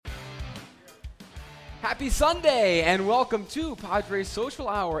Happy Sunday and welcome to Padres Social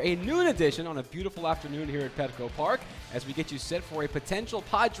Hour, a noon edition on a beautiful afternoon here at Petco Park as we get you set for a potential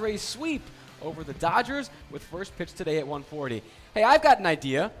Padres sweep over the Dodgers with first pitch today at 1:40. Hey, I've got an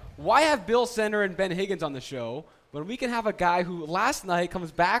idea. Why have Bill Center and Ben Higgins on the show when we can have a guy who last night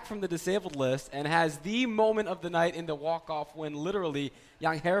comes back from the disabled list and has the moment of the night in the walk-off win, literally,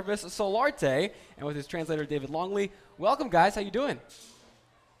 Yangervis Solarte, and with his translator David Longley. Welcome, guys. How you doing?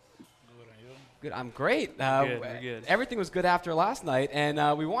 Good. I'm great. We're good. Everything was good after last night, and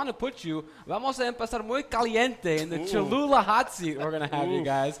we want to put you. Vamos a empezar muy caliente in the Cholula hot seat. We're going to have you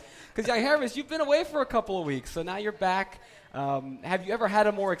guys. Because, Yangervis, you've been away for a couple of weeks, so now you're back. Have you ever had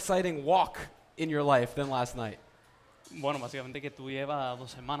a more exciting walk in your life than last night? Bueno, básicamente que tú llevas 2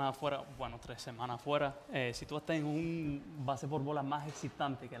 semanas afuera, bueno, 3 semanas afuera. Si tú estás en un base por bola más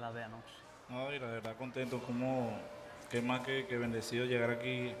excitante que la de anoche. No, y la verdad contento, como que más que bendecido llegar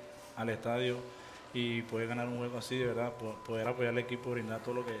aquí al estadio y poder ganar un juego así, de verdad, poder apoyar al equipo, brindar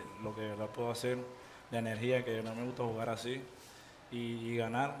todo lo que de verdad puedo hacer, la energía, que de verdad me gusta jugar así y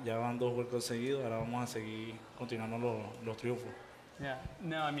ganar. Ya van 2 juegos seguidos, ahora vamos a seguir continuando los triunfos. Yeah,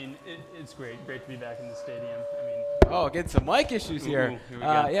 no, I mean, it's great to be back in the stadium. I mean, getting some mic issues here. Here we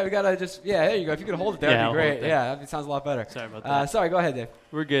go. Yeah, we got to just, there you go. If you could hold it there, that'd be great. Yeah, that sounds a lot better. Sorry about that. Sorry, go ahead, Dave.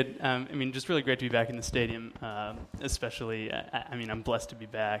 We're good. I mean, just really great to be back in the stadium, especially, I mean, I'm blessed to be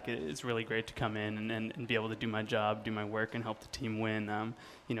back. It's really great to come in and be able to do my job, do my work, and help the team win,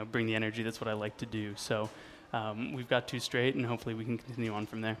 bring the energy. That's what I like to do. So we've got 2 straight, and hopefully we can continue on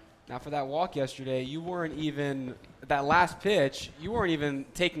from there. Now, for that walk yesterday, you weren't even, that last pitch, you weren't even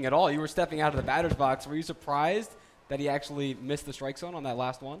taking it all. You were stepping out of the batter's box. Were you surprised that he actually missed the strike zone on that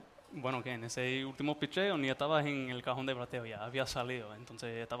last one? Bueno, que en ese último picheo ni estabas en el cajón de bateo, ya había salido.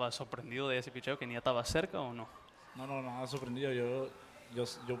 Entonces, ¿estabas sorprendido de ese picheo que ni estaba cerca o no? No, nada sorprendido.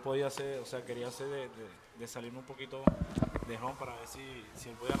 Yo podía hacer, o sea, quería hacer de salirme un poquito de home para ver si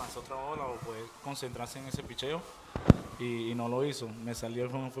él podía lanzar otra bola o poder concentrarse en ese picheo. Y no lo hizo. Me salió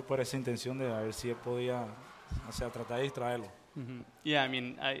el home, fue por esa intención de ver si él podía, o sea, tratar de distraerlo. Mm-hmm. Yeah, I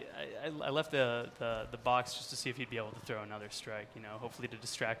mean, I left the box just to see if he'd be able to throw another strike, hopefully to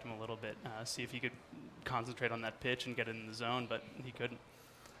distract him a little bit, see if he could concentrate on that pitch and get it in the zone, but he couldn't.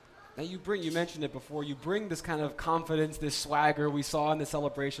 Now you mentioned it before, you bring this kind of confidence, this swagger we saw in the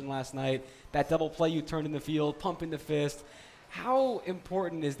celebration last night, that double play you turned in the field, pumping the fist. How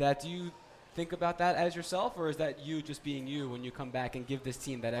important is that? Do you think about that as yourself, or is that you just being you when you come back and give this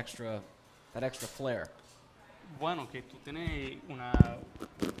team that extra flair? Bueno, que tú tienes una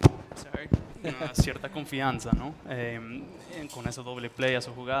cierta confianza, ¿no? Con ese doble play,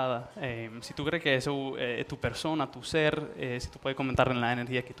 esa jugada. Si tú crees que eso es tu persona, tu ser, si tú puedes comentar en la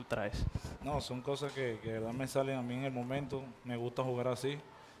energía que tú traes. No, son cosas que de verdad me salen a mí en el momento. Me gusta jugar así.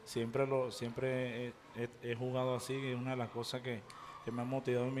 Siempre he jugado así. Es una de las cosas que me ha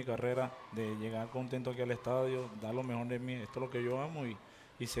motivado en mi carrera, de llegar contento aquí al estadio, dar lo mejor de mí. Esto es lo que yo amo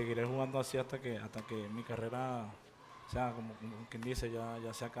y seguiré jugando así hasta que mi carrera, o sea, como quien dice,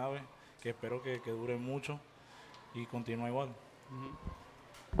 ya se acabe, que espero que dure mucho y continúe igual.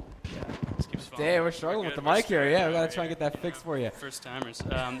 Dave, we're struggling with the mic here. Yeah, we got to try and get that fixed for you. First timers.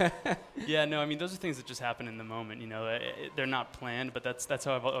 Yeah, no, I mean, those are things that just happen in the moment. They're not planned, but that's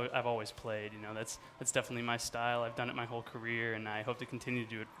how I've always played. That's definitely my style. I've done it my whole career, and I hope to continue to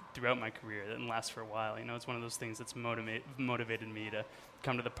do it throughout my career. That lasts for a while. It's one of those things that's motivated me to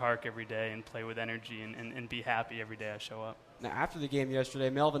come to the park every day and play with energy and be happy every day I show up. Now, after the game yesterday,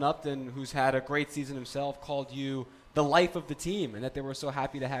 Melvin Upton, who's had a great season himself, called you the life of the team and that they were so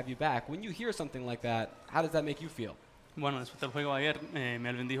happy to have you back. When you hear something like that, how does that make you feel? Bueno, después del juego ayer,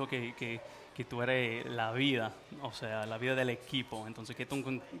 Melvin dijo que tú eres la vida, o sea, la vida del equipo. Entonces,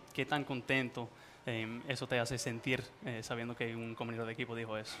 ¿qué tan contento eso te hace sentir sabiendo que un compañero de equipo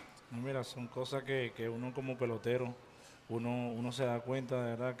dijo eso? Mira, son cosas que uno como pelotero, uno se da cuenta, de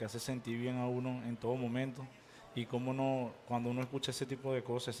verdad, que hace sentir bien a uno en todo momento. Y cómo no, cuando uno escucha ese tipo de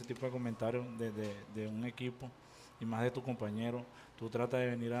cosas, ese tipo de comentarios de un equipo y más de tu compañero, tú tratas de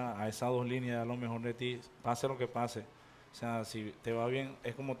venir a esas 2 líneas, dar lo mejor de ti, pase lo que pase. O sea, si te va bien,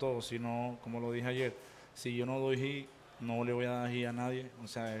 es como todo. Si no, como lo dije ayer, si yo no doy hit, no le voy a dar hit a nadie. O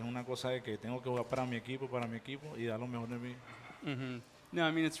sea, es una cosa de que tengo que jugar para mi equipo y dar lo mejor de mí. Mm-hmm. No,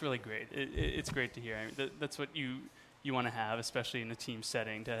 I mean, it's really great. It's great to hear. I mean, that's what you want to have, especially in a team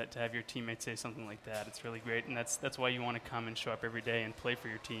setting, to have your teammates say something like that. It's really great, and that's why you want to come and show up every day and play for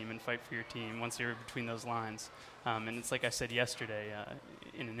your team and fight for your team once you're between those lines. And it's like I said yesterday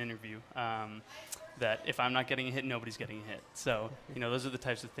in an interview, that if I'm not getting a hit, nobody's getting a hit. So, those are the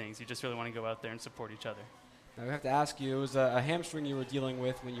types of things. You just really want to go out there and support each other. Now, we have to ask you, it was a hamstring you were dealing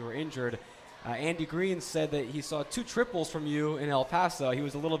with when you were injured. Andy Green said that he saw 2 triples from you in El Paso. He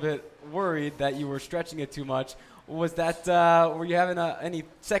was a little bit worried that you were stretching it too much. Was that, were you having any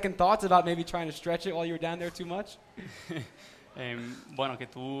second thoughts about maybe trying to stretch it while you were down there too much? Bueno, que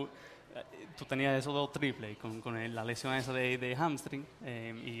tú tenías esos 2 triples con la lesión esa de hamstring,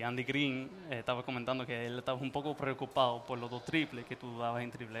 y Andy Green estaba comentando que él estaba un poco preocupado por los 2 triples que tú dabas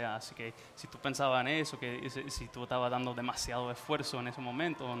en AAA, así que si tú pensabas en eso, que si tú estabas dando demasiado esfuerzo en ese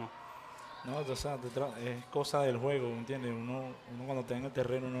momento o no. No, o sea, es cosa del juego, ¿entiendes? Uno cuando está en el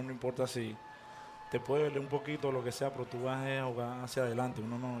terreno, uno no importa si te puede doler un poquito lo que sea, pero tú vas a jugar hacia adelante.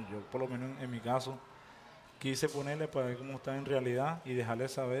 Uno no, yo por lo menos en mi caso, quise ponerle para ver cómo está en realidad y dejarle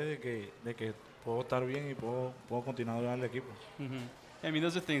saber de que puedo estar bien y puedo continuar a al equipo. I mean,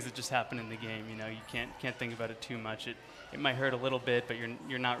 those are things that just happen in the game. You know, you can't think about it too much. It might hurt a little bit, but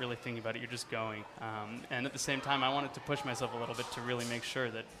you're not really thinking about it. You're just going. And at the same time, I wanted to push myself a little bit to really make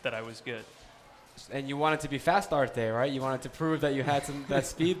sure that I was good. And you wanted to be fast start there, right? You wanted to prove that you had that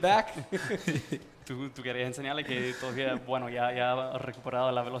speed back. Tú querías enseñarle que todavía, bueno, ya ha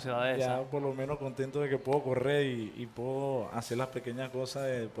recuperado la velocidad de esa. Ya por lo menos contento de que puedo correr y puedo hacer las pequeñas cosas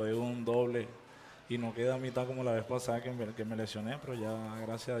de poder un doble y no queda a mitad como la vez pasada que me lesioné, pero ya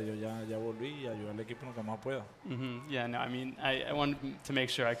gracias a Dios ya volví y ayudar al equipo en lo que más pueda. Yeah, no, I mean, I wanted to make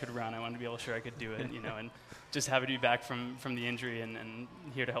sure I could run. I wanted to be able to sure I could do it, you know, and just happy to be back from the injury and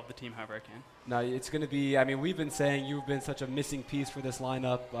here to help the team however I can. No, it's going to be, I mean, we've been saying you've been such a missing piece for this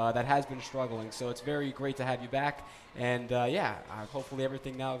lineup that has been struggling. So it's very great to have you back. And, hopefully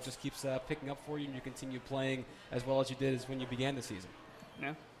everything now just keeps picking up for you and you continue playing as well as you did as when you began the season.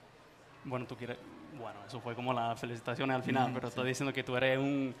 Yeah. Bueno, eso fue como las felicitaciones al final, pero estoy diciendo que tú eres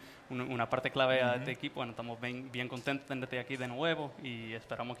una parte clave de este equipo. Bueno, estamos bien contentos de tenerte aquí de nuevo y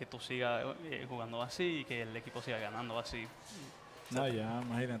esperamos que tú sigas jugando así y que el equipo siga ganando así. No, ya,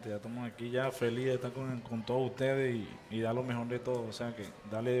 imagínate, ya estamos aquí ya felices de estar con todos ustedes y dar lo mejor de todo. O sea, que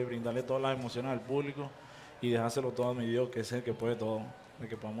brindarle todas las emociones al público y dejárselo todo a mi Dios, que es el que puede todo, de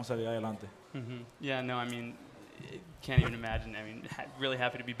que podamos salir adelante. Yeah, no, I mean, can't even imagine. I mean, really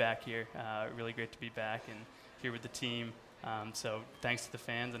happy to be back here. Really great to be back and here with the team. So thanks to the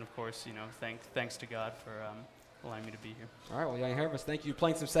fans and, of course, you know, thanks to God for allowing me to be here. All right, well, Yanni Hervis, thank you. You're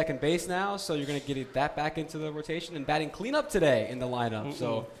playing some second base now, so you're going to get that back into the rotation and batting cleanup today in the lineup.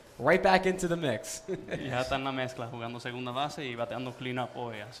 So right back into the mix. Ya está en la mezcla, jugando segunda base y bateando cleanup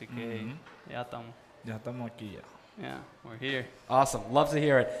hoy, así que ya estamos. Ya estamos aquí ya. Yeah, we're here. Awesome. Love to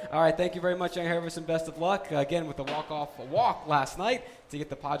hear it. All right, thank you very much, Young Hervis, and best of luck. Again, with the walk last night to get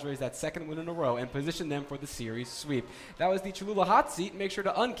the Padres that second win in a row and position them for the series sweep. That was the Cholula Hot Seat. Make sure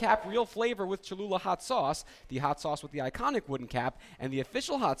to uncap real flavor with Cholula Hot Sauce, the hot sauce with the iconic wooden cap, and the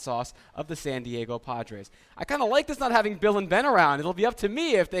official hot sauce of the San Diego Padres. I kind of like this not having Bill and Ben around. It'll be up to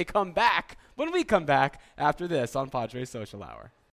me if they come back when we come back after this on Padres Social Hour.